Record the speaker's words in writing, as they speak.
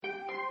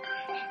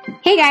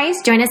Hey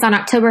guys, join us on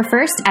October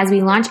 1st as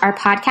we launch our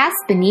podcast,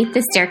 Beneath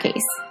the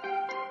Staircase.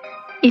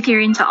 If you're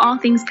into all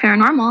things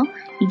paranormal,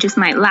 you just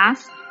might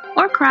laugh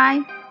or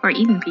cry or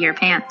even pee your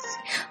pants.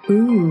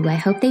 Ooh, I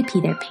hope they pee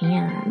their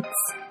pants.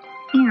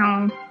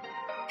 You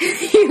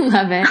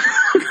love it.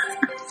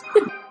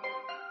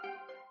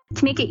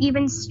 To make it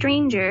even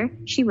stranger,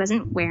 she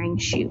wasn't wearing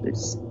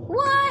shoes.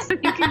 What? So you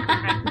can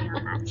correct me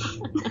on that.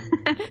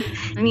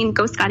 I mean,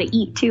 ghosts gotta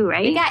eat too,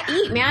 right? We gotta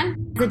eat,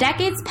 man. The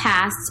decades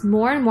passed,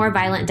 more and more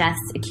violent deaths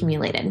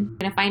accumulated. We're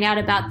gonna find out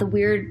about the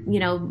weird,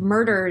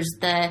 murders,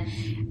 the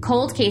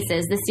cold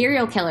cases, the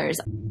serial killers.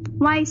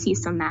 Why is he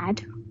so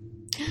mad?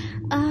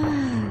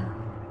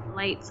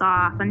 Lights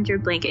off, under your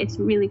blanket. It's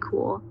really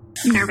cool.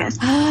 I'm nervous.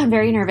 I'm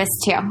very nervous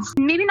too.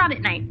 Maybe not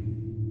at night.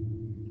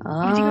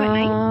 Would you go at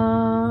night?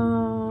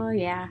 Oh,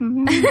 yeah.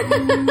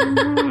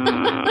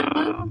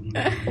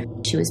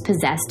 She was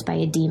possessed by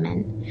a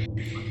demon.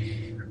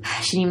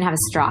 She didn't even have a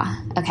straw.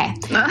 Okay.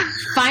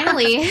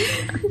 Finally.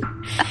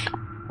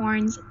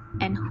 Horns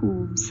and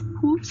hooves.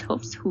 Hooves.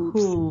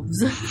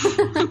 Hooves.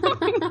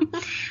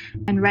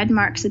 And red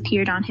marks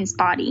appeared on his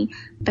body,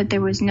 but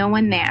there was no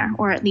one there,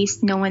 or at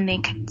least no one they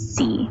could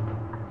see.